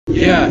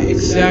Yeah,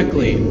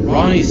 exactly.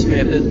 Ronnie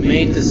Smith has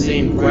made the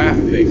same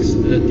graphics,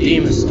 the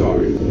Demon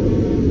Star.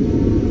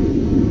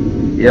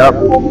 Yep.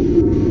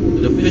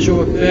 The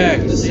visual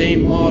effect, the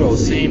same model,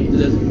 same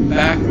the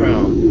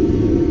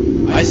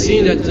background. I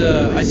seen that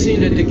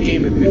the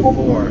game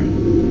before, a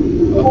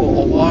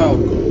while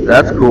ago.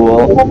 That's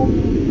cool.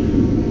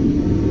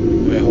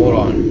 Wait, hold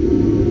on.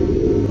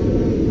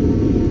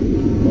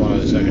 Hold on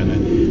a second. I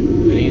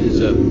need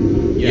to.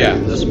 Yeah,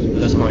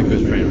 that's my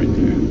good friend right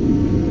there.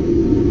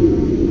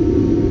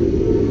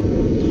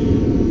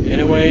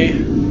 Anyway,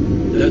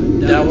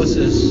 that was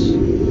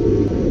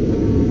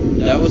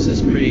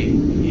just pretty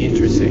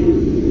interesting.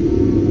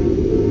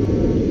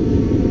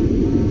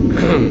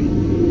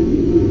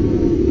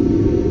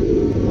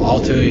 I'll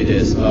tell you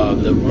this,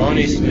 the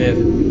Ronnie Smith,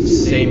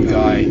 same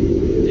guy,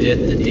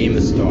 did the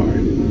Demon Star.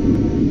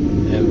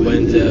 And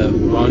when the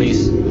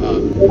Ronnie's,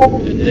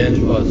 and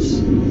then was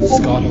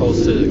Scott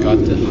Hosted got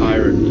to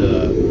hire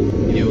the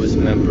newest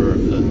member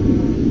of the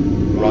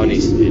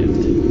Ronnie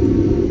Smith.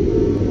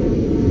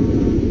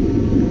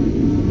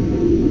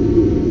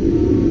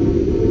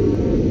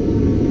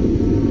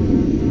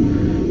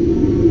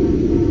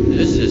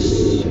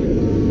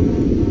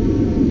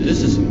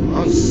 This is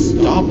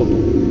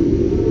unstoppable.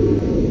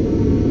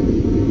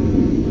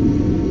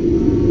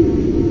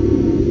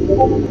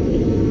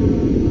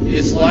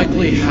 It's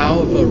likely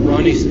how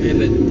Ronnie Smith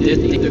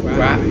did the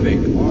graphic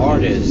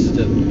artists,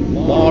 the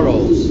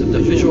models, the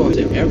visuals,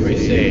 and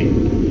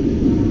everything.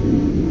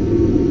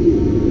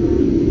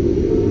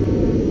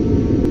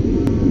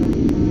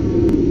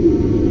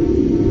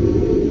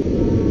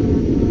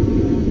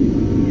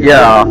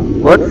 Yeah,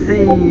 let's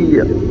see.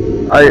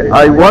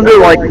 I wonder,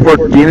 like, for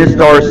Demon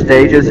Star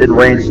stages in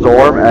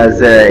Rainstorm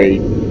as a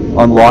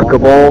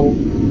unlockable.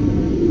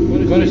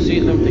 We're going to see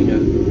something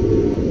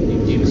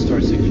in Demon Star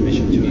 6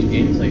 Mission 2's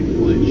gameplay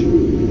footage.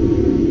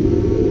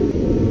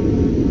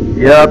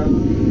 Yep.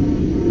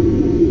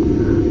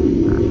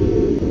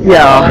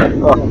 Yeah.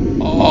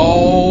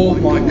 Oh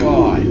my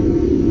god.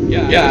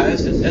 Yeah,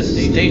 that's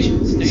stage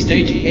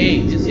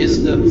 8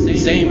 is the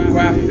same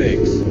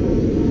graphics.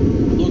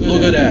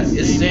 Look at that.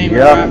 It's same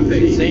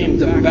graphics, same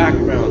the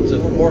background, the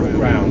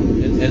foreground.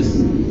 It's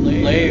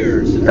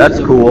layers. That's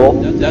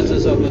cool.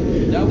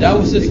 That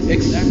was just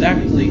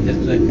exactly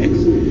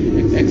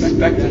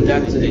expecting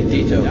that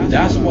detail.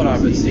 That's what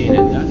I've been seeing.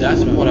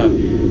 That's what I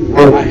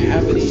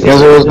haven't seen. Guess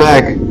who's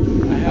back?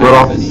 I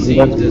haven't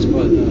seen this,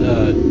 but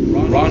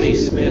Ronnie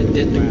Smith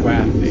did the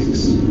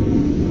graphics.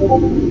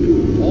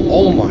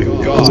 Oh my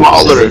god.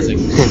 This is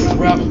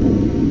incredible.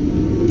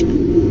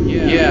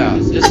 Yeah,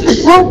 this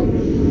is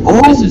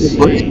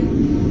insane.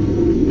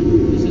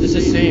 This is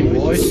insane,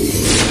 boys.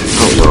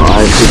 Oh no, I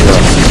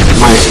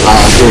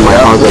see my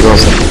house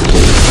also.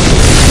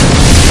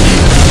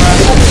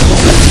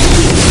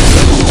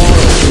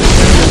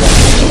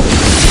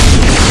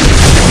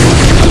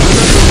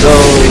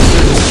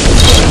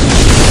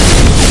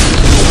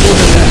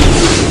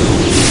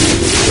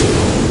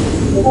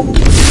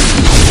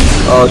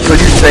 Could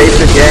you save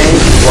the game,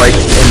 like,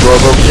 in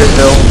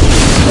RoboKidville?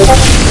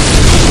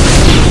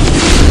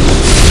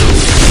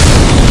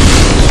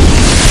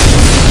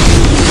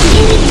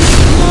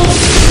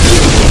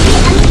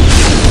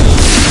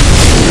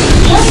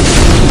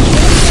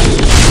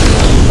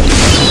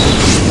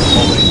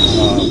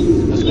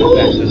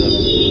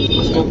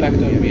 Let's go back to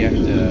react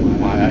to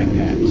my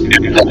iPad.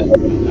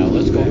 Now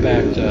let's go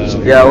back to let's see.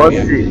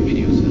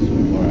 Videos as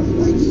well.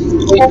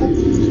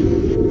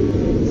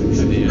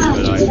 I need a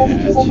good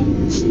iPad.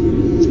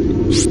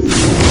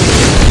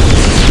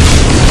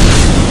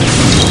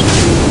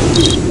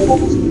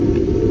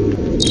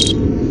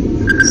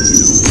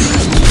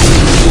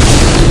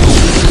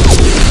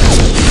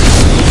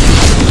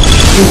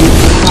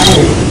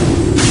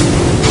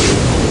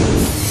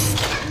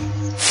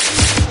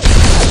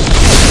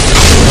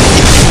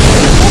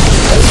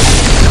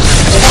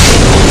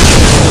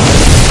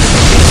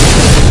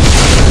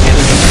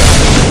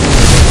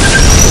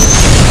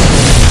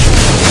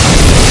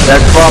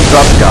 That thumbs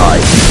up guy.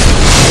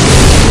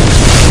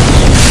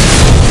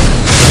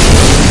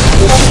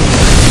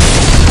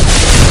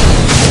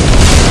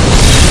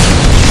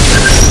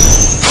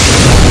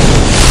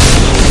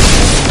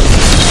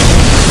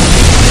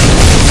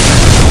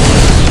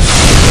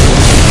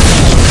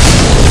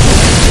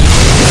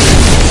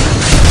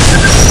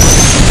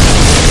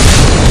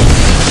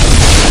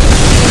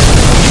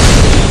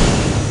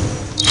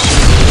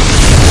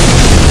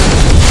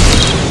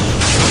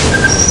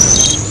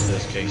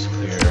 This case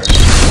clear.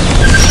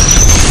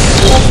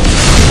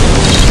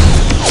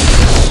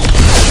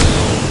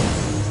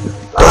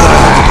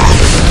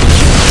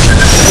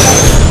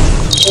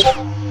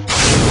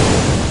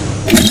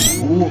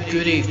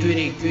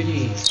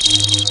 Goody.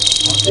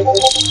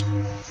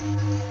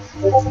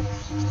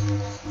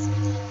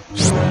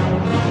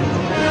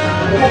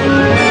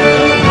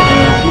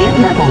 New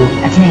level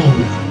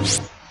attained.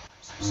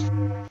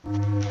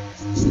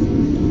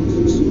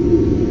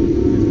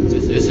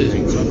 This is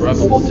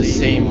incredible. The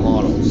same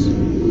models.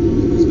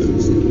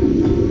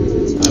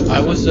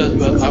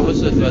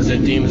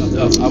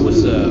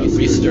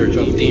 research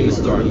of Demon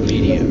Star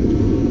Media.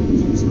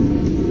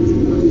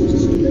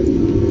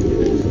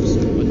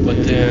 But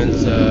then,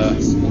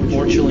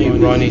 unfortunately,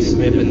 Ronnie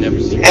Smith had never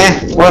seen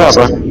it.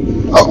 Whatever.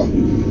 Oh.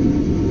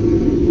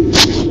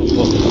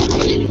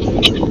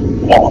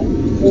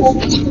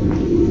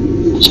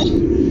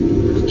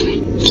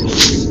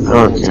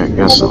 Okay, I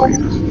guess I'll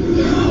leave.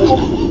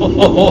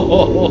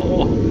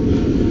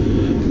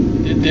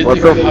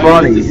 What's so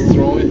funny?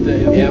 Throw it the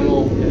ammo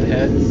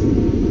heads.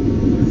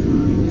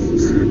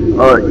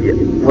 Yeah,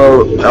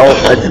 well,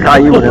 it's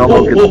Caillou and Elmo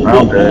gets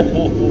around it.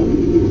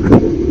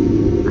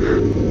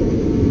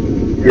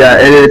 Yeah,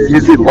 and it's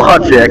using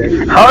logic.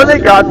 How they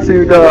got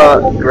to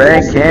the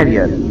Grand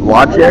Canyon?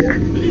 Logic?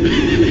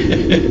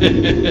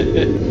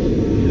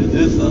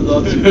 This is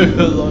logic.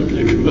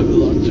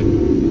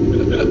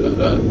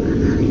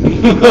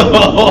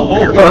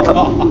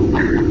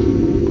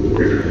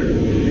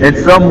 And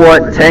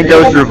somewhat,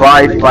 Tango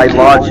survived by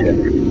logic.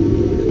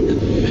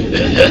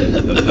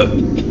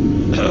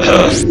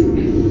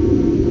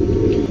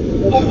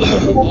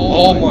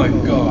 Oh my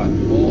god,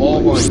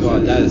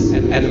 that is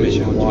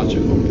animation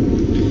logical.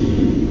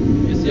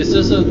 It's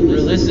just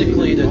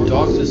realistically the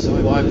doctor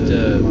survived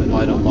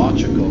by the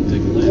logical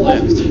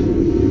neglect.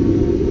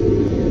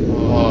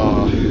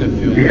 Oh, I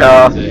feel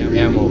like the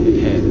ammo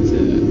head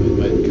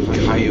but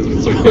Caillou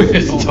throwing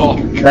his dog.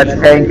 That's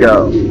Tango.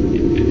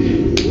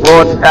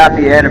 Well, it's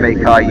happy anime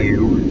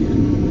Caillou.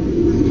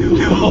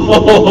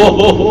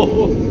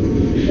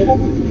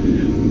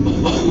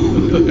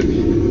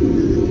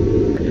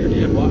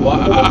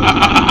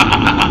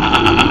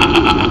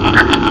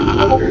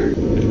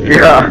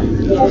 Yeah.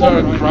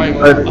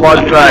 Fun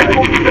fact.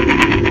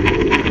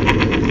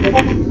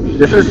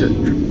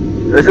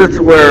 This is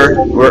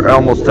where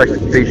Elmo's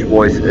Texas Beach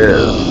voice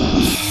is.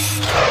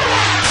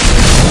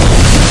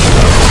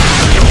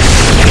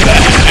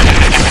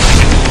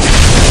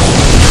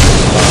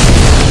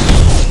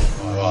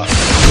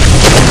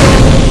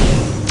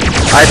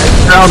 I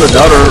found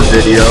another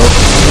video.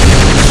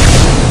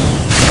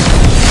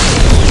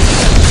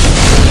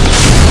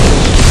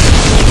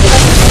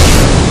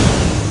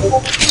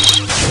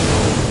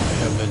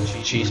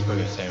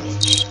 Cheeseburger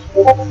sandwich.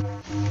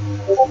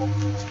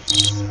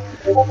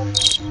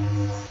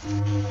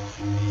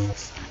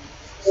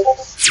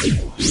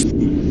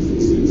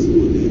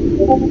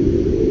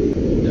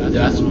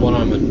 That's what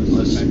I'm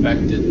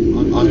unexpected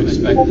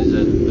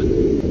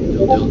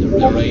the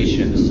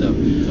duration. So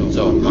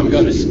I'm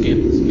gonna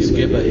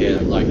skip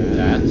ahead like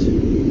that.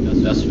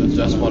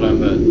 That's what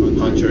I'm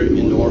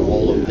ignore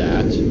all of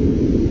that.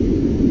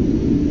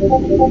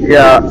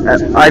 Yeah,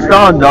 I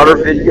found another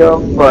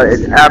video, but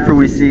it's after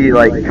we see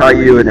like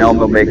Caillou and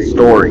Elmo make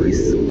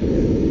stories.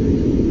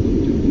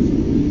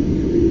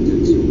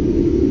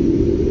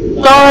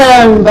 Sorry,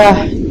 I'm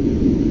back.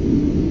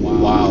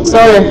 Wow.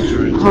 Sorry,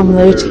 I'm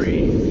late.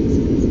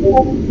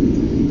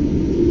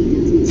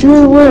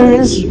 Dude, where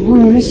is it?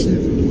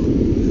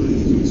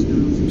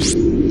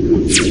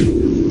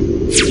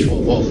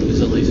 Whoa,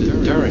 there's at least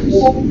deterrence.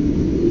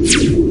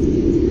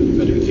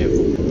 Better be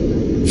careful.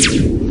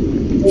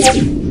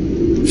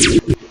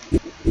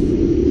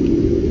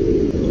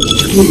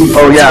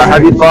 Oh yeah,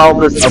 have you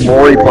followed this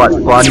Amori but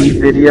funny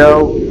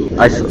video?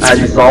 Have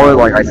you saw it?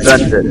 Like I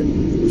sent it.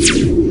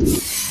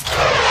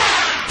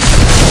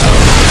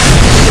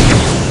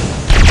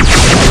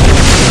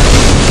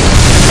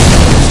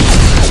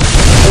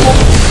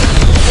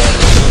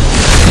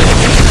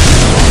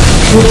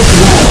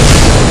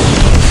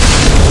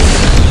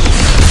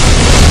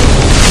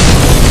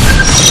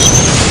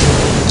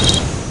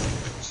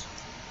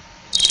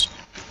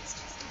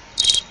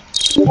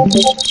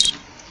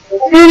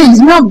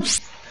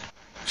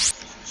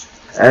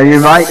 And you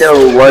might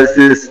know what's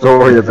this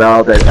story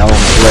about that Elm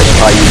let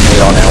Caillou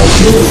made on Elm.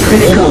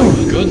 Oh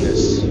my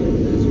goodness.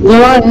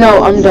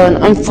 No, I'm done.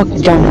 I'm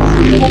fucking done.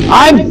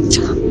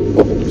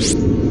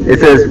 It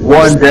says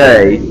one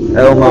day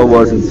Elmo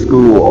was in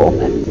school.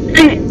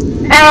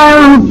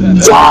 I'm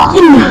done.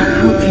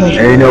 Okay.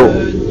 And you know.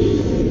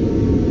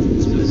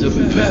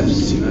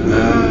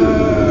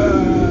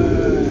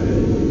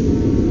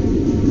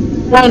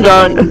 I'm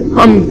done.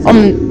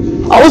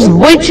 I was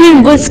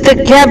waiting with the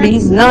cab.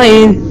 He's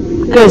 9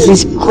 because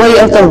he's play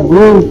of the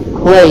room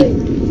play.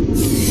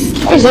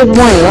 Why is everyone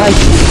like?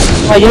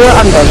 Oh, you know what?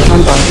 I'm done.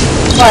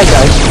 Bye,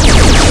 guys.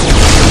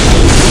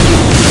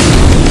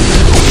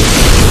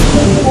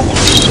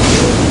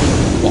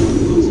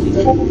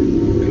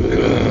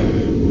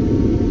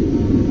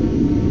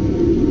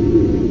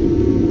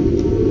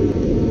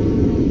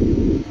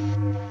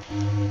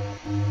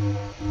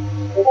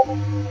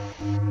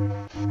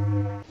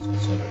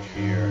 Sort of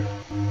here.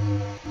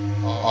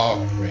 Oh,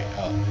 great. I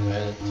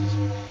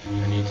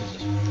need to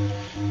just.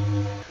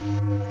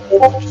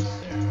 Much is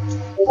there.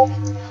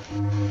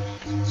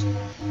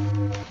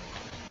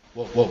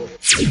 Whoa.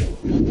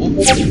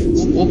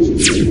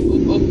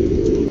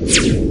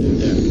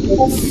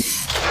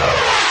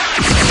 There.